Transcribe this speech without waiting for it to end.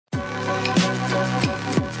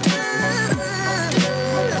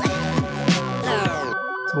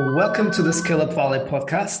So, welcome to the Scale Up Valley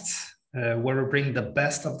podcast, where we bring the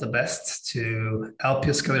best of the best to help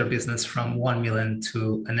you scale your business from 1 million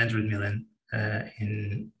to 100 million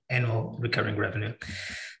in annual recurring revenue.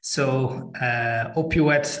 So, hope you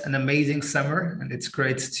had an amazing summer, and it's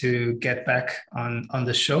great to get back on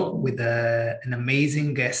the show with an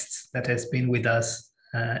amazing guest that has been with us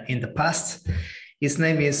in the past. His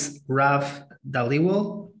name is Rav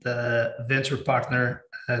Dhaliwal, the venture partner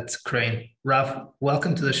at Crane. Rav,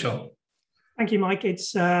 welcome to the show. Thank you, Mike.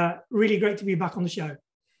 It's really great to be back on the show.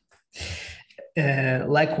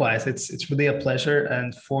 Likewise, it's really a pleasure.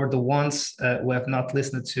 And for the ones who have not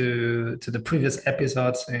listened to the previous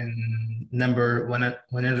episodes in number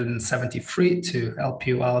 173 to help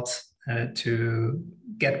you out to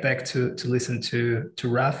get back to listen to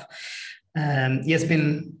Rav. He has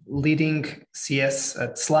been leading CS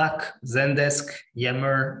at Slack, Zendesk,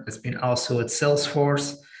 Yammer. Has been also at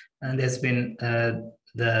Salesforce, and has been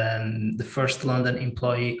the first London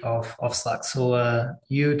employee of Slack. So a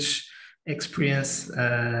huge experience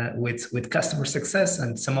with customer success,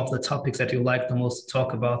 and some of the topics that you like the most to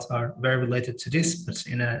talk about are very related to this, but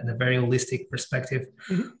in a very holistic perspective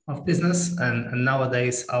of business. And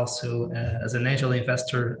nowadays also as an angel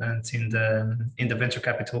investor and in the venture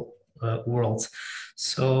capital world.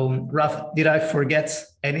 So, Rav, did I forget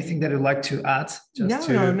anything that you'd like to add? Just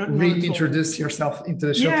reintroduce yourself into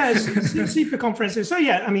the show. Yeah, super comprehensive. So,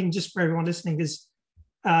 yeah, I mean, just for everyone listening, as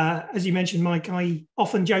you mentioned, Mike, I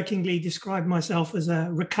often jokingly describe myself as a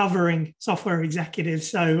recovering software executive.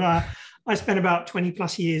 So, I spent about 20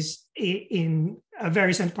 plus years in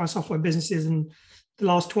various enterprise software businesses, and the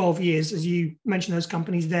last 12 years, as you mentioned, those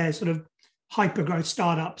companies, they're sort of hyper-growth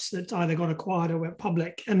startups that either got acquired or went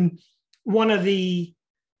public. And one of the,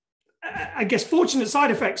 I guess, fortunate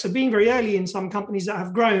side effects of being very early in some companies that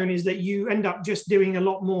have grown is that you end up just doing a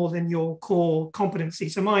lot more than your core competency.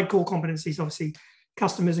 So my core competency is obviously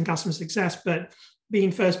customers and customer success, but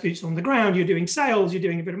being first boots on the ground, you're doing sales, you're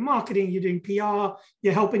doing a bit of marketing, you're doing PR,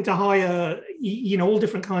 you're helping to hire, all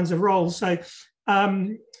different kinds of roles. So,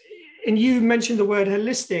 and you mentioned the word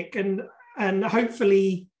holistic, and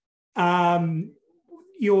hopefully,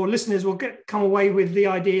 your listeners will come away with the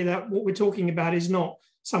idea that what we're talking about is not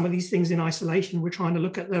some of these things in isolation. We're trying to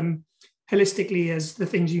look at them holistically as the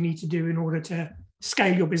things you need to do in order to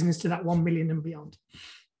scale your business to that 1 million and beyond.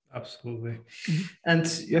 Absolutely. Mm-hmm. And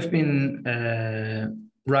you have been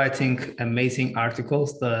writing amazing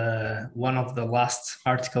articles. One of the last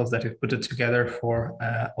articles that you put it together for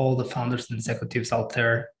all the founders and executives out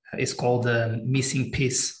there is called The Missing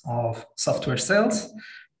Piece of Software Sales.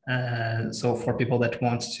 So for people that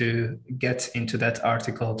want to get into that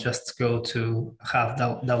article, just go to Rav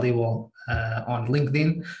Dhaliwal on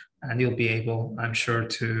LinkedIn, and you'll be able, I'm sure,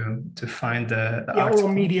 to find the article. Or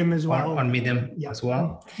on Medium as well. On Medium as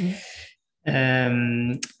well. Mm-hmm.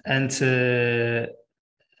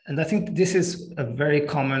 And I think this is a very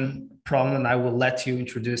common problem, and I will let you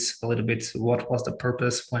introduce a little bit what was the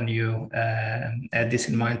purpose when you had this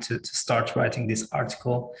in mind to start writing this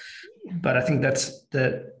article. But I think that's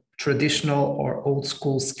the traditional or old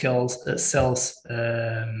school sales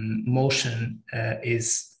motion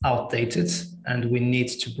is outdated, and we need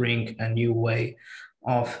to bring a new way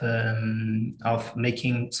of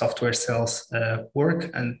making software sales work.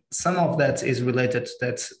 And some of that is related to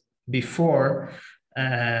that before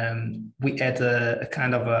we had a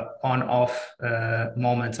kind of a on-off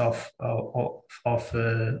moment of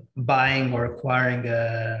buying or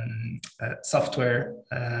acquiring software,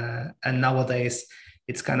 and nowadays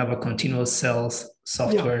it's kind of a continuous sales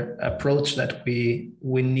software approach that we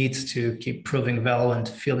need to keep proving value and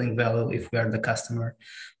feeling value if we are the customer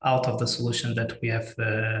out of the solution that we have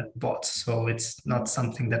bought. So it's not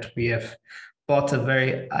something that we have bought a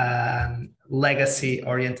very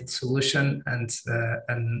legacy-oriented solution, and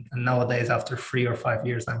nowadays, after 3 or 5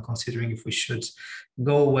 years, I'm considering if we should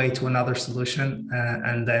go away to another solution,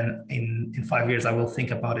 and then in 5 years I will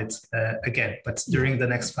think about it again. But during the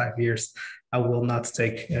next 5 years, I will not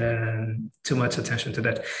take too much attention to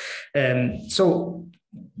that. So,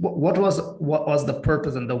 what was the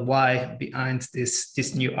purpose and the why behind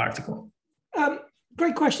this new article?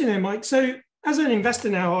 Great question there, Mike. So, as an investor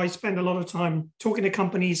now, I spend a lot of time talking to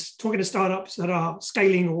companies, talking to startups that are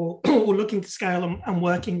scaling or looking to scale, and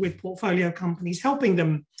working with portfolio companies, helping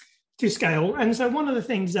them to scale. And so one of the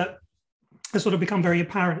things that has sort of become very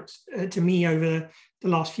apparent to me over the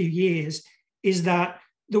last few years is that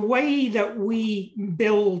the way that we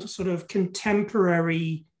build sort of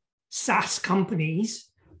contemporary SaaS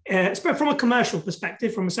companies, from a commercial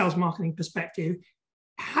perspective, from a sales marketing perspective,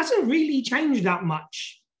 hasn't really changed that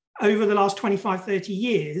much over the last 25, 30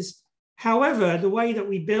 years. However, the way that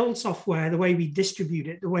we build software, the way we distribute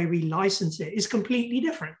it, the way we license it is completely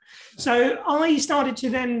different. So I started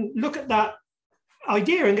to then look at that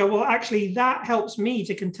idea and go, well, actually, that helps me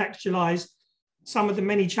to contextualize some of the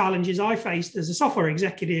many challenges I faced as a software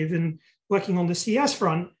executive and working on the CS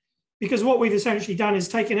front. Because what we've essentially done is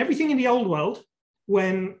taken everything in the old world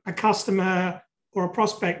when a customer or a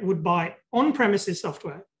prospect would buy on-premises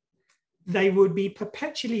software, they would be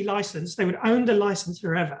perpetually licensed. They would own the license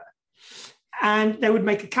forever. And they would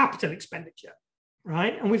make a capital expenditure,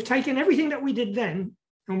 right? And we've taken everything that we did then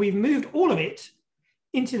and we've moved all of it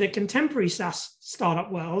into the contemporary SaaS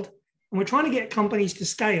startup world. And we're trying to get companies to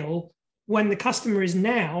scale when the customer is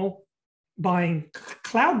now buying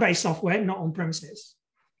cloud-based software, not on-premises.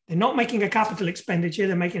 They're not making a capital expenditure,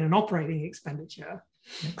 they're making an operating expenditure.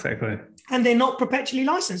 Exactly. And they're not perpetually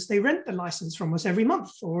licensed. They rent the license from us every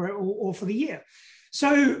month or for the year.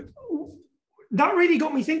 So that really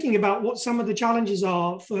got me thinking about what some of the challenges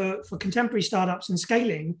are for contemporary startups and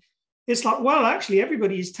scaling. It's like, well, actually,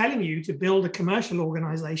 everybody is telling you to build a commercial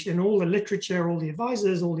organization, all the literature, all the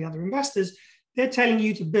advisors, all the other investors, they're telling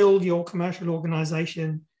you to build your commercial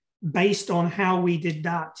organization based on how we did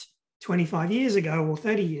that 25 years ago or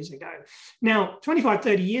 30 years ago. Now, 25,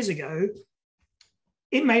 30 years ago,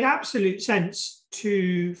 it made absolute sense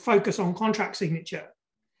to focus on contract signature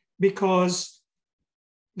because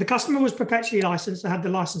the customer was perpetually licensed, they had the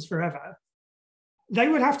license forever. They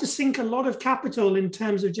would have to sink a lot of capital in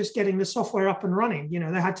terms of just getting the software up and running. You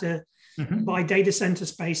know, they had to buy data center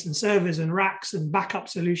space and servers and racks and backup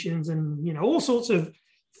solutions and, you know, all sorts of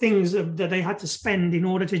things that they had to spend in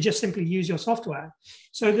order to just simply use your software.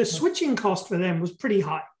 So the switching cost for them was pretty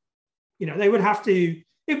high. You know, they would have to,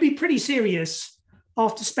 it'd be pretty serious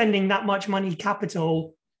after spending that much money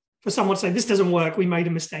capital for someone to say, this doesn't work, we made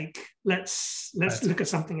a mistake, let's look at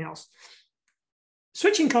something else.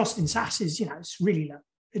 Switching cost in SaaS is, you know, it's really low.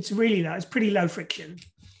 It's really low. It's pretty low friction,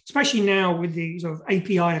 especially now with the sort of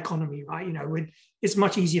API economy, right? You know, it's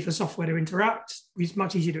much easier for software to interact. It's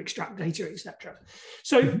much easier to extract data, etc.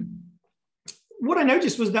 So what I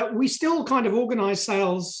noticed was that we still kind of organize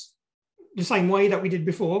sales the same way that we did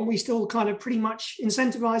before. And we still kind of pretty much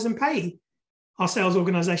incentivize and pay our sales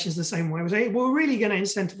organizations the same way. We say, we're really going to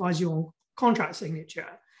incentivize you on contract signature.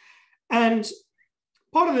 And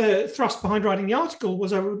part of the thrust behind writing the article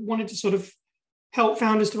was I wanted to sort of help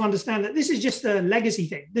founders to understand that this is just a legacy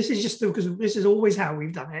thing. This is just because this is always how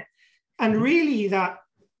we've done it. And really that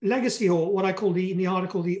legacy, or what I call in the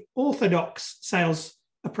article, the orthodox sales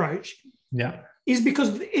approach, is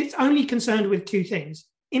because it's only concerned with two things: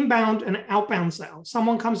 inbound and outbound sales.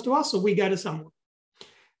 Someone comes to us or we go to someone.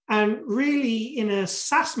 And really in a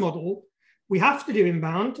SaaS model, we have to do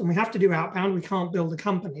inbound and we have to do outbound. We can't build a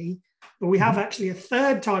company, but we have actually a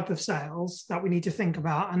third type of sales that we need to think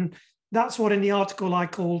about. And that's what in the article I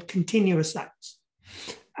called continuous sales.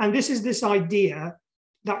 And this is this idea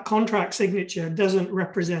that contract signature doesn't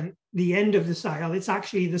represent the end of the sale. It's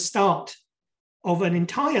actually the start of an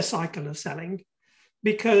entire cycle of selling,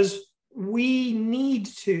 because we need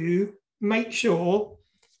to make sure,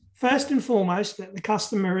 first and foremost, that the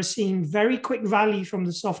customer has seen very quick value from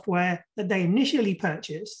the software that they initially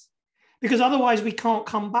purchased, because otherwise we can't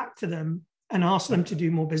come back to them and ask them to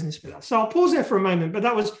do more business with us. So I'll pause there for a moment, but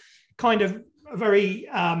that was kind of a very,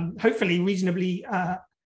 hopefully reasonably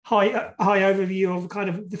high overview of kind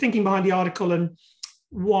of the thinking behind the article and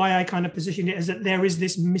why I kind of position it as that there is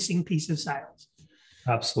this missing piece of sales.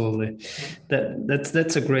 Absolutely.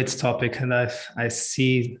 That's a great topic. And I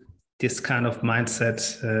see this kind of mindset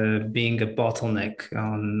being a bottleneck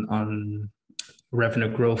on revenue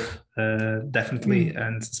growth, definitely,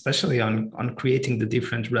 and especially on creating the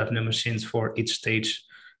different revenue machines for each stage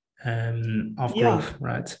of growth,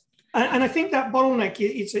 right? And I think that bottleneck,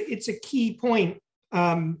 it's a key point,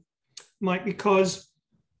 Mike, because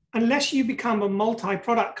unless you become a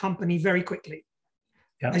multi-product company very quickly,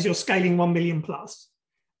 as you're scaling 1 million plus,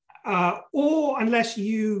 or unless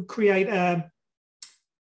you create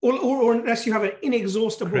or unless you have an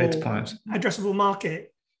inexhaustible addressable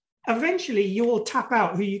market, eventually you will tap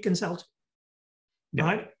out who you can sell to,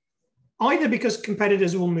 right? Either because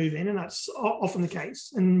competitors will move in, and that's often the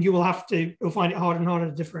case, and you'll find it harder and harder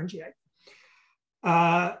to differentiate,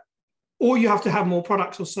 or you have to have more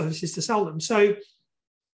products or services to sell them. So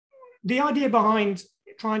the idea behind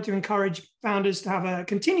trying to encourage founders to have a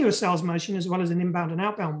continuous sales motion as well as an inbound and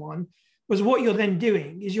outbound one was what you're then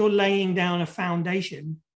doing is you're laying down a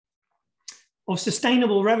foundation of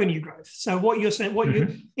sustainable revenue growth. So what you're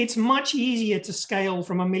saying, it's much easier to scale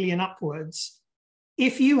from 1 million upwards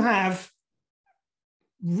if you have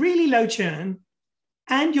really low churn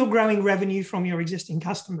and you're growing revenue from your existing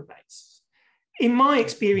customer base. In my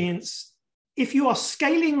experience, if you are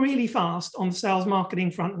scaling really fast on the sales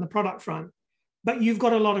marketing front and the product front, but you've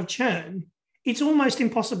got a lot of churn, it's almost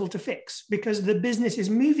impossible to fix because the business is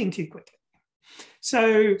moving too quickly.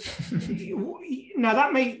 So now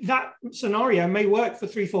that scenario may work for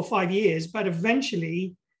 3, 4, 5 years, but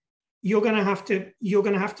eventually you're going to have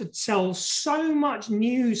to sell so much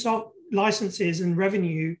new licenses and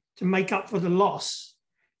revenue to make up for the loss.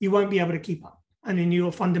 You won't be able to keep up, and then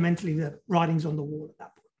you're fundamentally the writing's on the wall at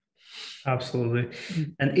that point. Absolutely.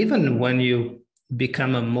 And even when you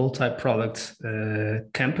become a multi-product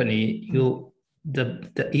company,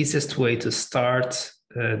 the easiest way to start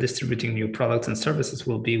distributing new products and services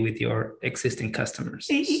will be with your existing customers.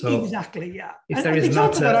 Exactly, yeah. If there is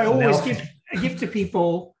not that I always give to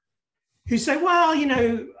people who say, well,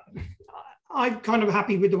 I'm kind of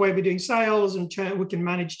happy with the way we're doing sales and churn, we can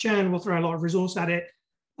manage churn, we'll throw a lot of resource at it.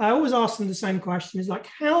 I always ask them the same question, is like,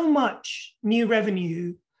 how much new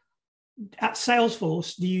revenue at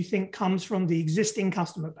Salesforce do you think comes from the existing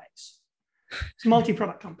customer base? It's a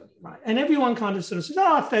multi-product company, right? And everyone kind of sort of says,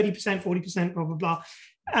 30%, 40%, blah, blah, blah.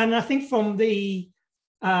 And I think from the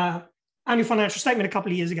annual financial statement a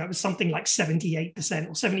couple of years ago, it was something like 78%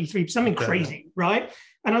 or 73%, something crazy, right?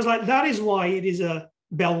 And I was like, that is why it is a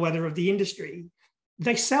bellwether of the industry.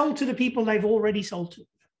 They sell to the people they've already sold to,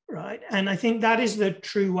 right? And I think that is the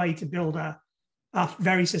true way to build a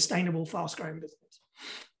very sustainable, fast-growing business.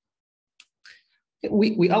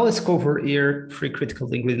 We always cover here 3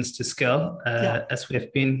 critical ingredients to scale. As we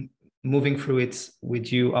have been moving through it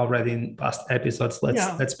with you already in past episodes,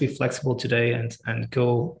 let's be flexible today and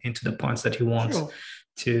go into the points that you want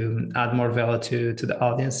to add more value to the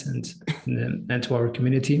audience and to our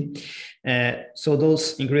community. So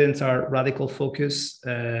those ingredients are radical focus,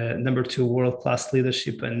 number 2, world-class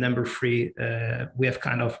leadership, and number 3, we have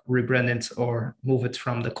kind of rebranded or moved it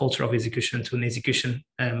from the culture of execution to an execution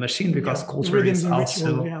machine, because culture is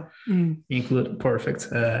also include perfect.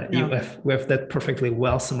 We have that perfectly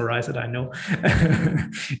well summarized, I know,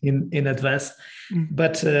 in advance.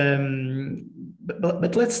 But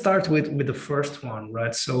let's start with the first one,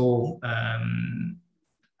 right? So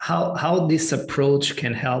how this approach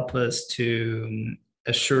can help us to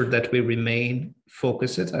assure that we remain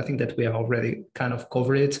focused. I think that we have already kind of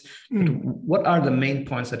covered it. But what are the main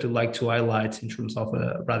points that you'd like to highlight in terms of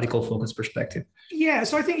a radical focus perspective? Yeah,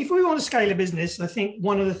 so I think if we want to scale a business, I think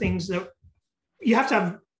one of the things that you have to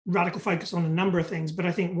have radical focus on a number of things, but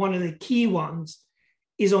I think one of the key ones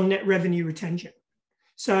is on net revenue retention.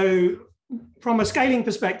 So from a scaling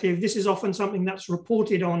perspective, this is often something that's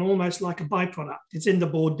reported on almost like a byproduct. It's in the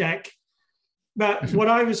board deck. But what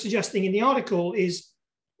I was suggesting in the article is,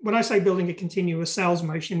 when I say building a continuous sales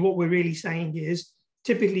motion, what we're really saying is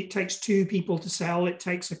typically it takes 2 people to sell. It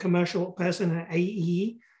takes a commercial person, an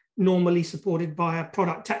AE, normally supported by a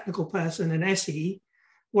product technical person, an SE.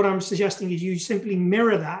 What I'm suggesting is you simply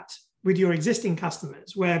mirror that with your existing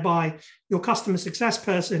customers, whereby your customer success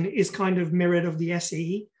person is kind of mirrored of the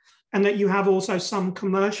SE, and that you have also some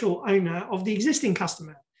commercial owner of the existing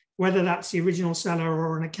customer, whether that's the original seller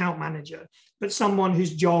or an account manager, but someone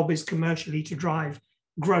whose job is commercially to drive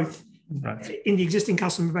growth in the existing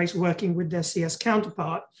customer base, working with their CS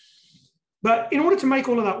counterpart. But in order to make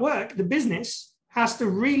all of that work, the business has to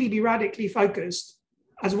really be radically focused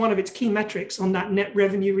as one of its key metrics on that net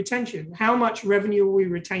revenue retention. How much revenue are we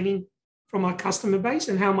retaining from our customer base,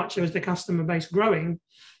 and how much is the customer base growing?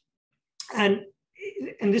 And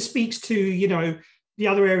this speaks to, the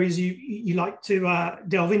other areas you like to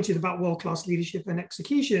delve into about world-class leadership and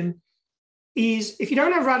execution, is if you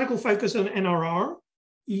don't have radical focus on NRR,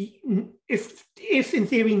 if in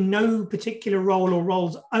theory no particular role or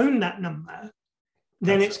roles own that number,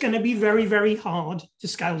 then it's going to be very, very hard to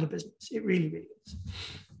scale the business. It really, really is.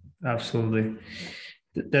 Absolutely.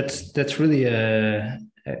 That's really a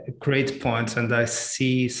great point, and I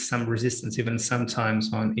see some resistance even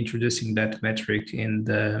sometimes on introducing that metric in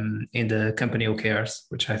the company OKRs,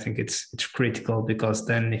 which I think it's critical, because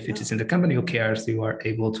then if it is in the company OKRs, you are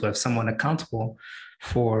able to have someone accountable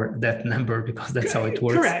for that number, because that's how it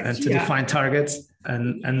works. Correct, and to define targets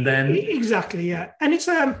and then exactly, yeah. And it's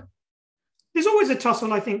there's always a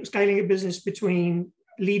tussle, I think, scaling a business between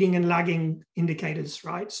leading and lagging indicators,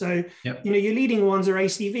 right? So, your leading ones are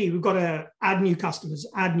ACV. We've got to add new customers,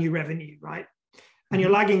 add new revenue, right? And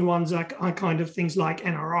your lagging ones are kind of things like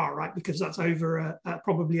NRR, right? Because that's over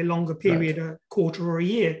probably a longer period, a quarter or a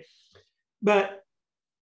year. But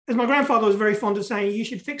as my grandfather was very fond of saying, you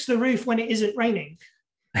should fix the roof when it isn't raining.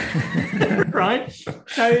 Right?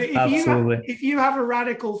 So if you have a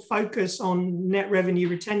radical focus on net revenue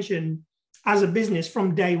retention, as a business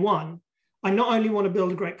from day one, I not only want to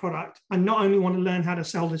build a great product, I not only want to learn how to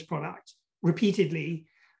sell this product repeatedly,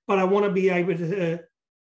 but I want to be able to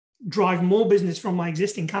drive more business from my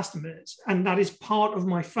existing customers. And that is part of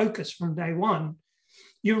my focus from day one.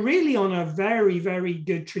 You're really on a very, very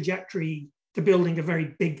good trajectory to building a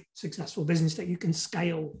very big, successful business that you can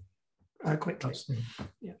scale quickly.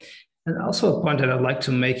 Yeah. And also a point that I'd like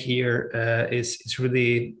to make here is it's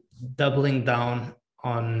really doubling down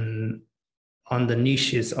on the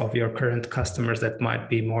niches of your current customers that might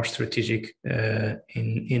be more strategic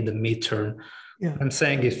in the midterm. Yeah. I'm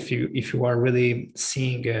saying if you are really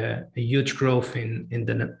seeing a huge growth in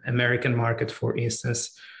the American market, for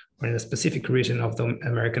instance, or in a specific region of the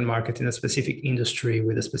American market, in a specific industry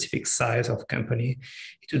with a specific size of company,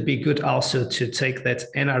 it would be good also to take that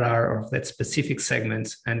NRR of that specific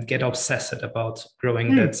segment and get obsessed about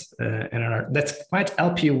growing that NRR. That might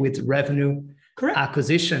help you with revenue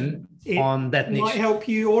acquisition on that niche. It might help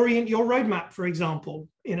you orient your roadmap, for example,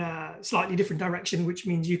 in a slightly different direction, which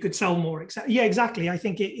means you could sell more. Yeah, exactly. I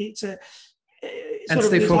think it's a sort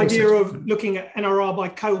of this idea of looking at NRR by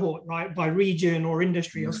cohort, right? By region or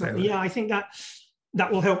industry or something. Yeah, I think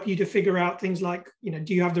that will help you to figure out things like,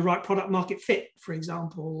 do you have the right product market fit, for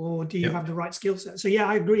example, or do you have the right skill set? So yeah,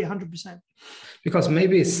 I agree 100%. Because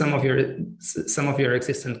maybe some of your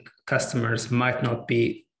existing customers might not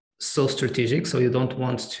be so strategic, so you don't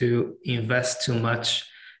want to invest too much.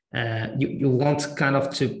 You want kind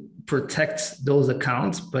of to protect those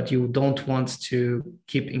accounts, but you don't want to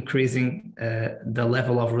keep increasing the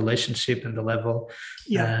level of relationship and the level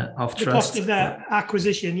of trust. The cost of their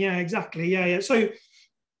acquisition. Yeah, exactly. Yeah. So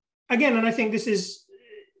again, and I think this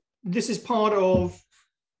is part of,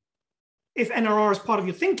 if NRR is part of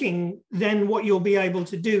your thinking, then what you'll be able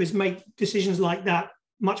to do is make decisions like that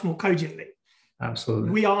much more cogently. Absolutely.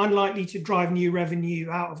 We are unlikely to drive new revenue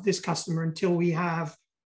out of this customer until we have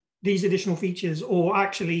these additional features, or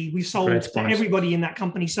actually we've sold to everybody in that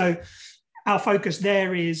company. So our focus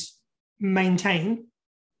there is maintain,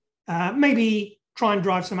 maybe try and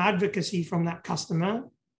drive some advocacy from that customer,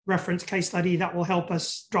 reference case study that will help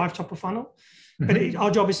us drive top of funnel. But our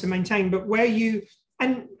job is to maintain. But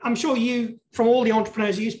and I'm sure you, from all the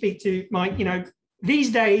entrepreneurs you speak to, Mike,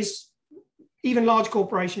 these days, even large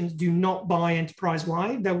corporations do not buy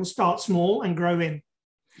enterprise-wide. They will start small and grow in.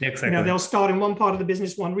 Exactly. They'll start in one part of the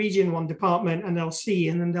business, one region, one department, and they'll see,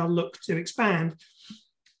 and then they'll look to expand.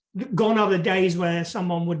 Gone are the days where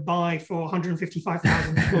someone would buy for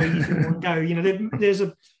 155,000 employees in one go. There's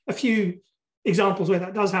a few examples where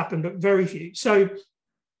that does happen, but very few. So,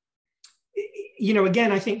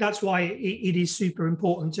 again, I think that's why it is super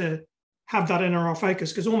important to have that NRR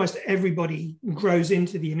focus, because almost everybody grows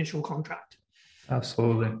into the initial contract.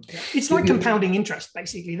 Absolutely. It's like compounding interest,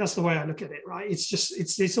 basically. That's the way I look at it, right?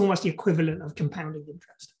 It's almost the equivalent of compounding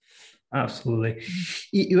interest. Absolutely.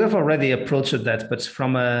 You have already approached that, but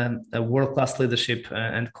from a world-class leadership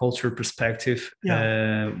and culture perspective,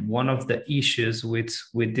 one of the issues with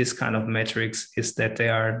this kind of metrics is that they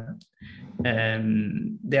are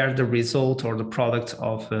the result or the product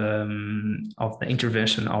of the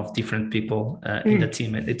intervention of different people in the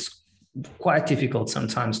team. And it's quite difficult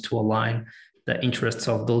sometimes to align the interests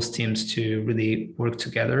of those teams to really work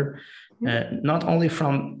together, not only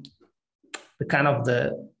from the kind of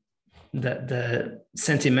the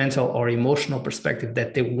sentimental or emotional perspective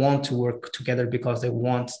that they want to work together because they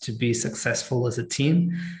want to be successful as a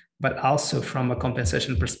team, but also from a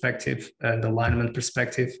compensation perspective and alignment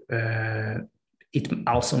perspective, it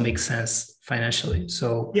also makes sense financially.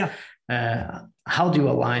 So how do you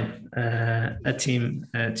align a team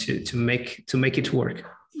to make it work?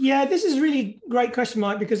 Yeah, this is a really great question,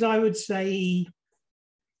 Mike, because I would say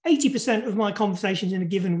 80% of my conversations in a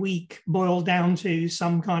given week boil down to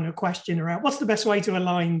some kind of question around what's the best way to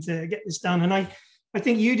align to get this done. And I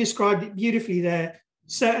think you described it beautifully there.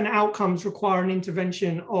 Certain outcomes require an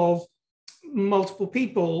intervention of multiple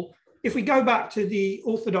people. If we go back to the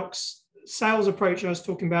orthodox sales approach I was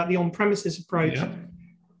talking about, the on-premises approach,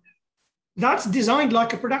 that's designed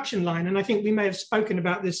like a production line. And I think we may have spoken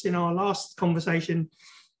about this in our last conversation.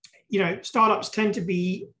 Startups tend to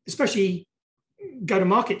be, especially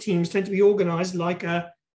go-to-market teams, tend to be organized like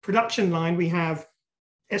a production line. We have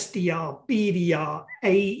SDR, BDR,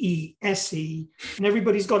 AE, SE, and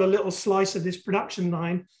everybody's got a little slice of this production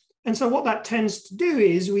line. And so what that tends to do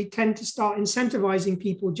is we tend to start incentivizing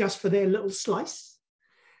people just for their little slice.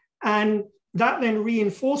 And that then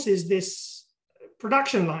reinforces this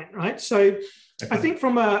production line, right? So I think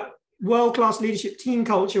from a world-class leadership team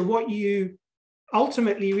culture, what you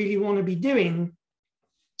ultimately really want to be doing,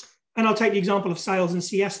 and I'll take the example of sales and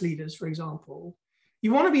CS leaders, for example,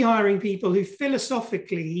 You want to be hiring people who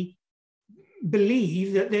philosophically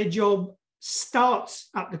believe that their job starts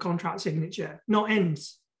at the contract signature, not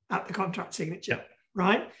ends at the contract signature,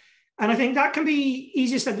 right? And I think that can be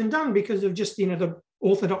easier said than done because of just, the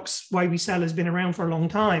orthodox way we sell has been around for a long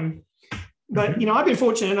time. But, I've been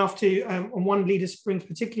fortunate enough to, and one leader springs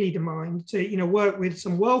particularly to mind, to, work with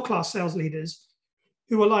some world-class sales leaders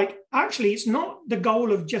who are like, actually, it's not the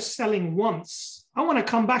goal of just selling once. I want to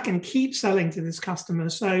come back and keep selling to this customer.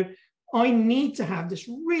 So I need to have this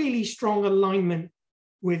really strong alignment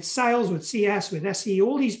with sales, with CS, with SE,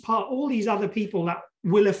 all these other people that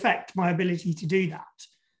will affect my ability to do that.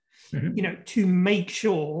 To make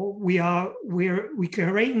sure we're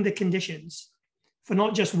creating the conditions for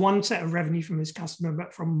not just one set of revenue from this customer,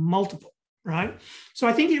 but from multiple, right? So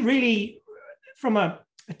I think it really, from a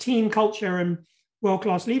team culture and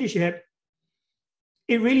world-class leadership,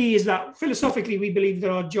 it really is that philosophically we believe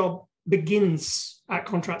that our job begins at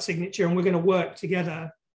contract signature, and we're going to work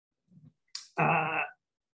together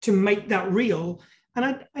to make that real.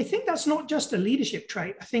 And I think that's not just a leadership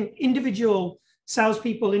trait. I think individual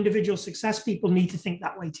salespeople, individual success people need to think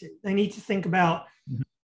that way too. They need to think about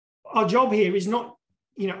our job here is not,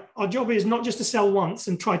 our job is not just to sell once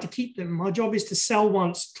and try to keep them. Our job is to sell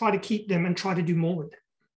once, try to keep them, and try to do more with them,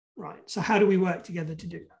 right? So how do we work together to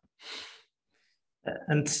do that?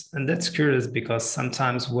 And that's curious because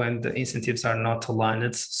sometimes when the incentives are not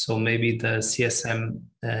aligned, so maybe the CSM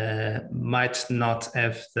might not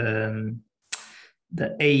have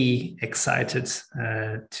the AE excited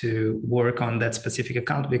to work on that specific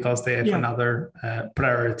account because they have another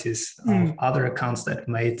priorities of other accounts that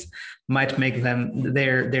might make them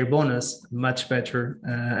their bonus much better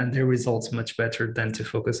and their results much better than to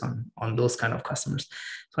focus on those kind of customers.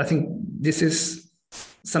 So I think this is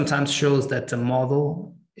sometimes shows that the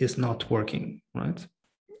model is not working, right?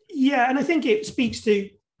 Yeah, and I think it speaks to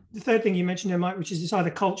the third thing you mentioned there, Mike, which is this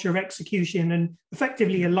either culture of execution and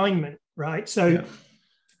effectively alignment, right? So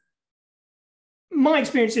my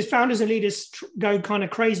experience is founders and leaders go kind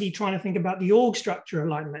of crazy trying to think about the org structure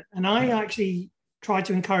alignment. And I actually try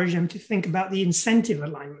to encourage them to think about the incentive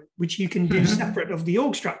alignment, which you can do separate of the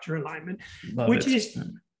org structure alignment, is,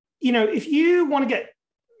 if you want to get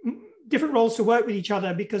different roles to work with each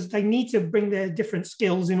other because they need to bring their different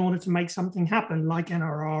skills in order to make something happen, like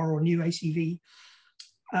NRR or new ACV.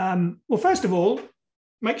 Well, first of all,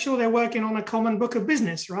 make sure they're working on a common book of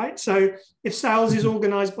business, right? So if sales is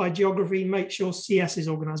organized by geography, make sure CS is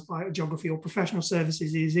organized by geography, or professional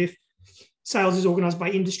services is. If sales is organized by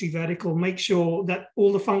industry vertical, make sure that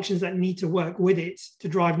all the functions that need to work with it to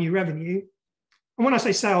drive new revenue. And when I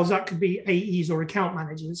say sales, that could be AEs or account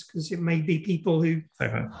managers, because it may be people who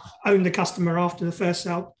own the customer after the first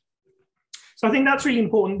sale. So I think that's really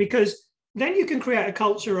important, because then you can create a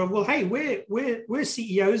culture of, well, hey, we're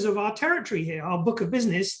CEOs of our territory here, our book of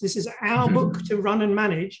business. This is our book to run and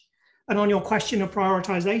manage. And on your question of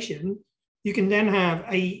prioritization, you can then have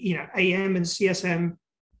AM and CSM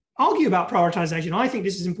argue about prioritization. I think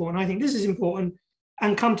this is important. I think this is important,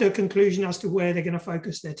 and come to a conclusion as to where they're going to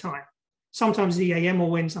focus their time. Sometimes the AM will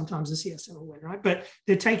win, sometimes the CSM will win, right? But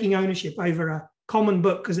they're taking ownership over a common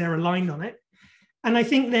book because they're aligned on it. And I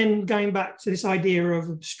think then going back to this idea of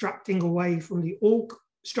abstracting away from the org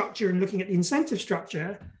structure and looking at the incentive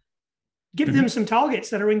structure, give them some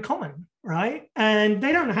targets that are in common, right? And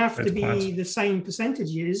they don't have to be the same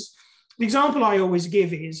percentages. The example I always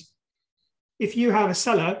give is, if you have a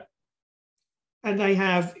seller and they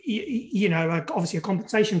have, obviously a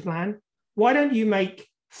compensation plan, why don't you make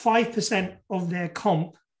 5% of their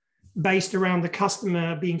comp based around the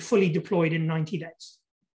customer being fully deployed in 90 days,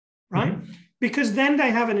 right? Because then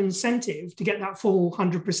they have an incentive to get that full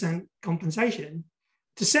 100% compensation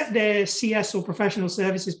to set their CS or professional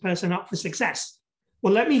services person up for success.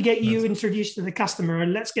 Well, let me get you introduced to the customer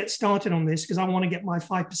and let's get started on this, because I want to get my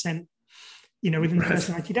 5%, within the first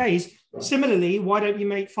 90 days. Similarly, why don't you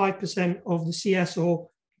make 5% of the CS or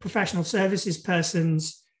professional services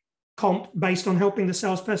person's comp based on helping the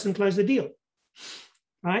salesperson close the deal,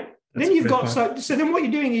 right? Then you've got, so then what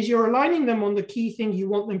you're doing is you're aligning them on the key thing you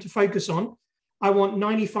want them to focus on. I want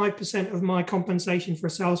 95% of my compensation for a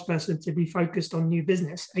salesperson to be focused on new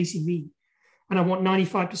business, ACV. And I want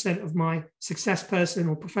 95% of my success person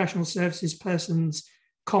or professional services person's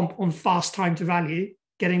comp on fast time to value,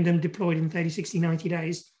 getting them deployed in 30, 60, 90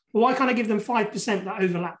 days. Well, why can't I give them 5% that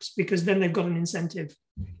overlaps? Because then they've got an incentive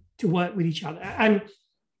to work with each other. And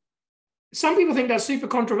some people think that's super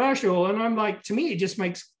controversial. And I'm like, to me, it just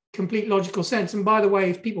makes complete logical sense. And by the way,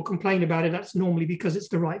 if people complain about it, that's normally because it's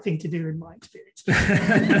the right thing to do, in my experience.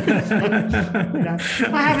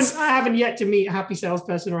 I haven't yet to meet a happy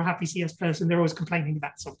salesperson or a happy CS person. They're always complaining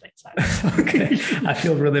about something. So. Okay, I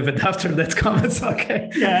feel relieved after that comment. Okay.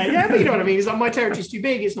 Yeah, but you know what I mean. It's like, my territory's too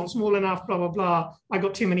big. It's not small enough. Blah blah blah. I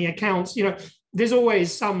got too many accounts. There's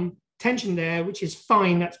always some tension there, which is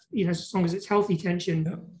fine. That's as long as it's healthy tension.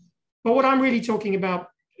 Yeah. But what I'm really talking about,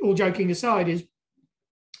 all joking aside, is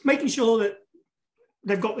making sure that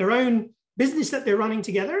they've got their own business that they're running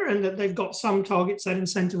together, and that they've got some targets that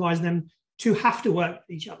incentivize them to have to work with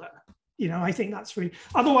each other. I think that's really,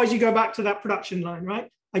 otherwise you go back to that production line, right?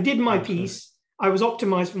 I did my piece. I was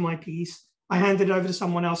optimized for my piece. I handed it over to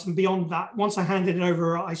someone else. And beyond that, once I handed it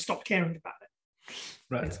over, I stopped caring about it.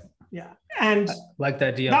 Right. Yeah. And I like the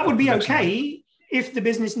idea. That would be okay if the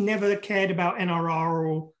business never cared about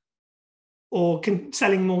NRR or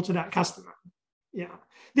selling more to that customer. Yeah.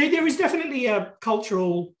 There is definitely a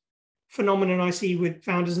cultural phenomenon I see with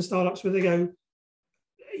founders and startups where they go,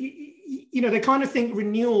 they kind of think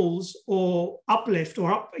renewals or uplift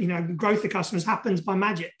or growth of customers happens by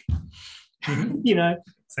magic. Mm-hmm.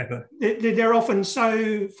 Exactly. They're often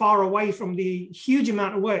so far away from the huge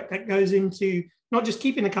amount of work that goes into not just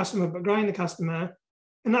keeping the customer, but growing the customer.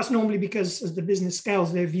 And that's normally because as the business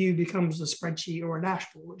scales, their view becomes a spreadsheet or a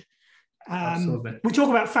dashboard. We talk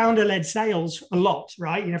about founder-led sales a lot,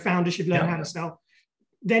 right? Founders should learn how to sell.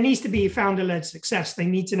 There needs to be founder-led success. They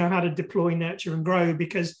need to know how to deploy, nurture, and grow,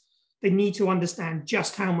 because they need to understand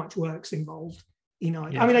just how much work's involved. I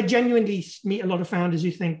mean, I genuinely meet a lot of founders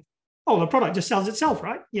who think, oh, the product just sells itself,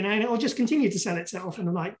 right? And it'll just continue to sell itself. And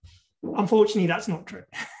I'm like, unfortunately, that's not true.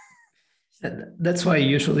 That's why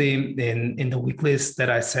usually in the weeklies that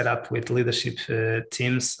I set up with leadership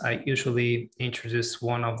teams, I usually introduce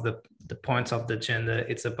one of the points of the agenda.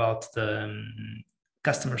 It's about the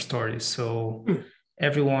customer stories. So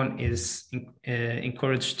everyone is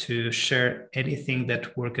encouraged to share anything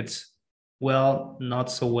that worked well, not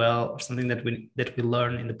so well, or something that we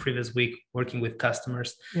learned in the previous week working with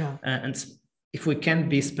customers. Yeah. And if we can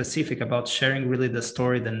be specific about sharing really the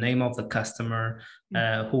story, the name of the customer,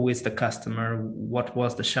 who is the customer, what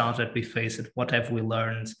was the challenge that we faced, what have we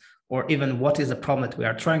learned, or even what is the problem that we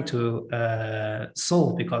are trying to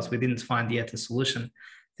solve because we didn't find yet a solution.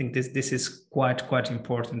 I think this is quite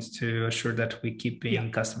important to assure that we keep being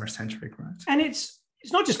customer centric, right? And it's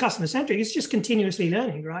not just customer centric; it's just continuously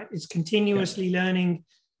learning, right? It's continuously learning.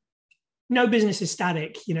 No business is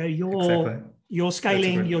static. You're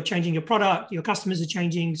scaling, you're changing your product, your customers are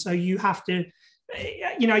changing. So you have to,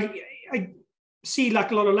 I see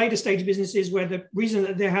like a lot of later stage businesses where the reason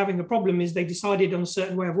that they're having a problem is they decided on a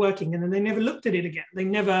certain way of working and then they never looked at it again. They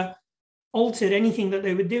never altered anything that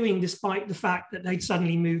they were doing, despite the fact that they'd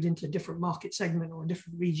suddenly moved into a different market segment or a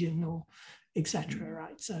different region or et cetera,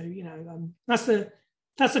 right? So,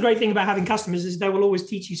 that's the great thing about having customers is they will always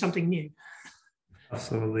teach you something new.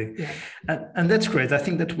 Absolutely. Yeah. And that's great. I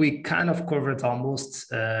think that we kind of covered almost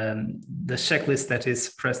the checklist that is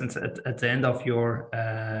present at the end of your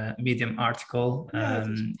Medium article,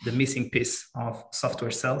 the missing piece of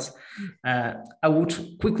software sales. I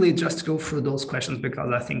would quickly just go through those questions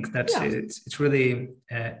because I think that it's really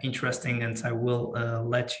interesting, and I will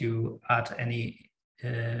let you add any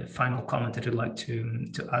final comment that you'd like to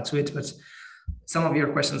add to it. But some of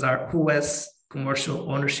your questions are: who has commercial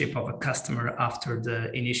ownership of a customer after the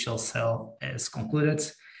initial sale is concluded?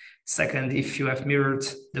 Second, if you have mirrored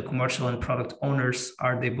the commercial and product owners,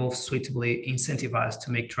 are they both suitably incentivized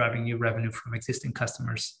to make driving new revenue from existing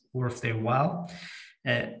customers worth their while?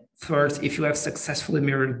 Third, if you have successfully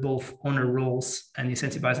mirrored both owner roles and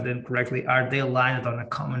incentivized them correctly, are they aligned on a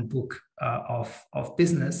common book of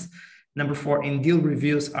business? Number 4, in deal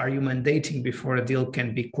reviews, are you mandating before a deal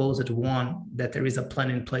can be closed, one, that there is a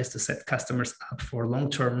plan in place to set customers up for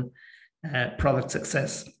long-term product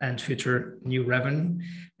success and future new revenue?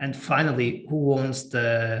 And finally, who owns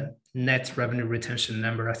the net revenue retention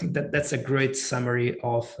number? I think that's a great summary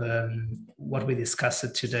of what we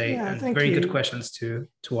discussed today, and very good questions to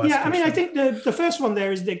ask. Yeah, I mean, I think the first one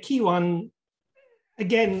there is the key one.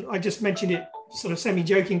 Again, I just mentioned it sort of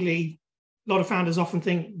semi-jokingly. A lot of founders often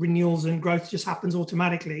think renewals and growth just happens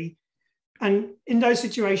automatically. And in those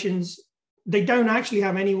situations, they don't actually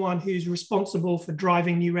have anyone who's responsible for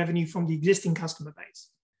driving new revenue from the existing customer base.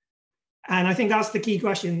 And I think that's the key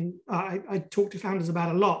question I talk to founders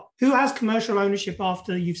about a lot. Who has commercial ownership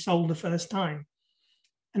after you've sold the first time?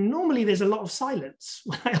 And normally there's a lot of silence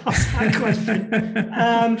when I ask that question.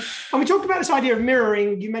 And we talked about this idea of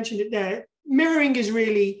mirroring. You mentioned it there. Mirroring is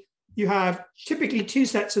really, you have typically 2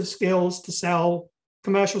 sets of skills to sell: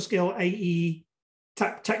 commercial skill, AE,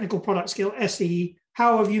 technical product skill, SE.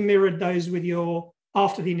 How have you mirrored those with your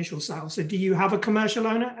after the initial sale? So do you have a commercial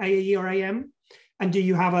owner, AE or AM? And do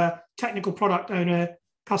you have a technical product owner,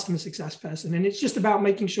 customer success person? And it's just about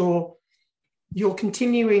making sure you're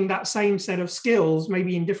continuing that same set of skills,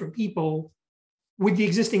 maybe in different people, with the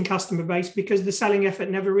existing customer base, because the selling effort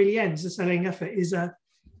never really ends. The selling effort is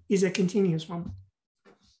a continuous one.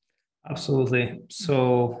 Absolutely.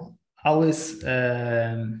 So always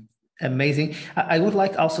amazing. I would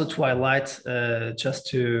like also to highlight, just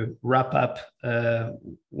to wrap up,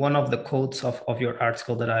 one of the quotes of your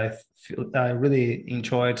article that I really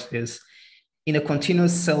enjoyed is, in a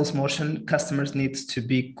continuous sales motion, customers need to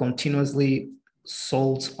be continuously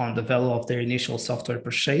sold on the value of their initial software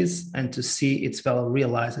purchase and to see its value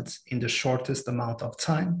realized in the shortest amount of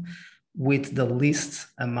time with the least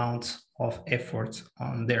amount of effort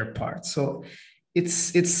on their part. So it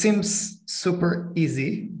seems super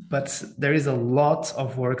easy, but there is a lot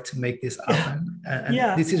of work to make this happen.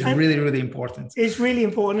 And this is really, really important. It's really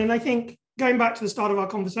important. And I think going back to the start of our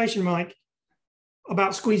conversation, Mike,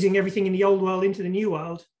 about squeezing everything in the old world into the new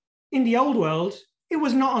world. In the old world, it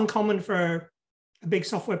was not uncommon for a big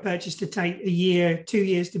software purchase to take a year, 2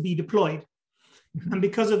 years to be deployed. Mm-hmm. And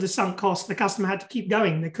because of the sunk cost, the customer had to keep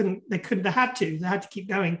going. They had to keep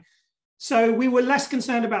going. So we were less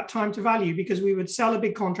concerned about time to value, because we would sell a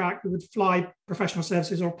big contract, we would fly professional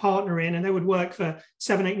services or partner in, and they would work for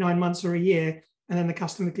 7, 8, 9 months or a year, and then the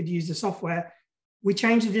customer could use the software. We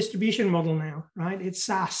changed the distribution model now, right? It's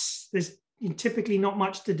SaaS. There's typically not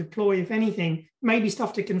much to deploy, if anything, maybe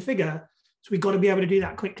stuff to configure. So we've got to be able to do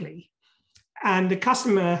that quickly. And the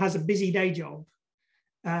customer has a busy day job.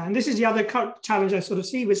 And this is the other challenge I sort of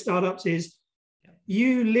see with startups is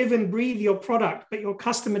you live and breathe your product, but your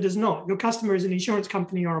customer does not. Your customer is an insurance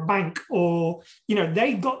company or a bank, or,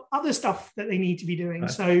 they've got other stuff that they need to be doing.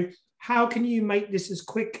 Right. So how can you make this as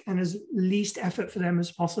quick and as least effort for them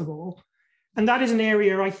as possible? And that is an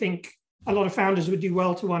area I think a lot of founders would do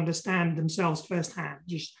well to understand themselves firsthand.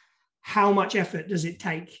 Just how much effort does it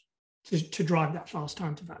take to drive that fast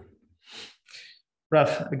time to value?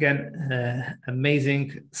 Raf, again,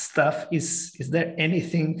 amazing stuff. Is there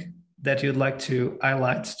anything that you'd like to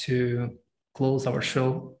highlight to close our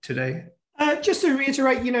show today? Just to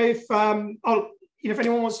reiterate, if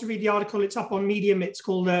anyone wants to read the article, it's up on Medium. It's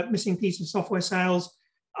called Missing Piece of Software Sales.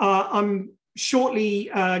 I'm shortly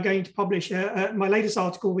going to publish my latest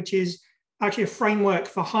article, which is actually a framework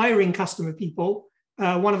for hiring customer people.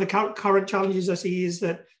 One of the current challenges I see is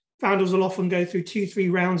that founders will often go through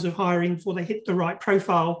 2-3 rounds of hiring before they hit the right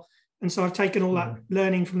profile. And so I've taken all that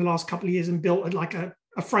learning from the last couple of years and built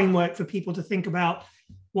a framework for people to think about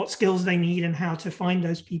what skills they need and how to find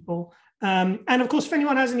those people. And of course, if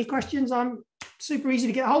anyone has any questions, I'm super easy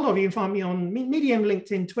to get a hold of. You can find me on Medium,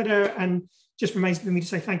 LinkedIn, Twitter, and just remains for me to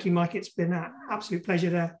say thank you, Mike. It's been an absolute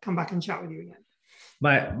pleasure to come back and chat with you again.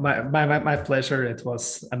 My pleasure. It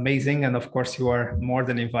was amazing. And of course, you are more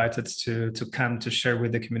than invited to come to share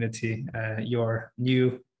with the community your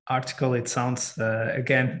new article. It sounds,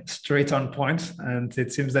 again, straight on point. And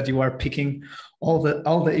it seems that you are picking all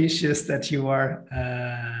the issues that you are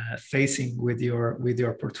facing with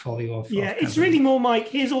your portfolio of it's really more, Mike,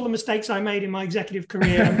 here's all the mistakes I made in my executive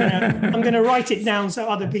career. I'm going to write it down so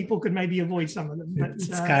other people could maybe avoid some of them. But it's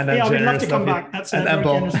kind of I would love to come back. That's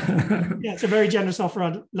it's a very generous offer.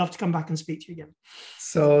 I'd love to come back and speak to you again.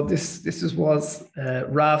 So this was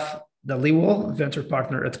Raf Dhaliwal, venture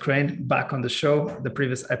partner at Crane, back on the show. The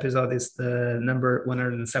previous episode is the number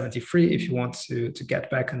 173 if you want to get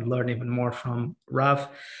back and learn even more from Raf.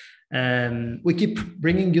 And we keep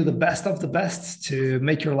bringing you the best of the best to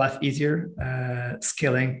make your life easier,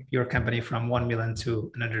 scaling your company from 1 million to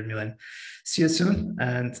 100 million. See you soon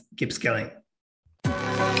and keep scaling.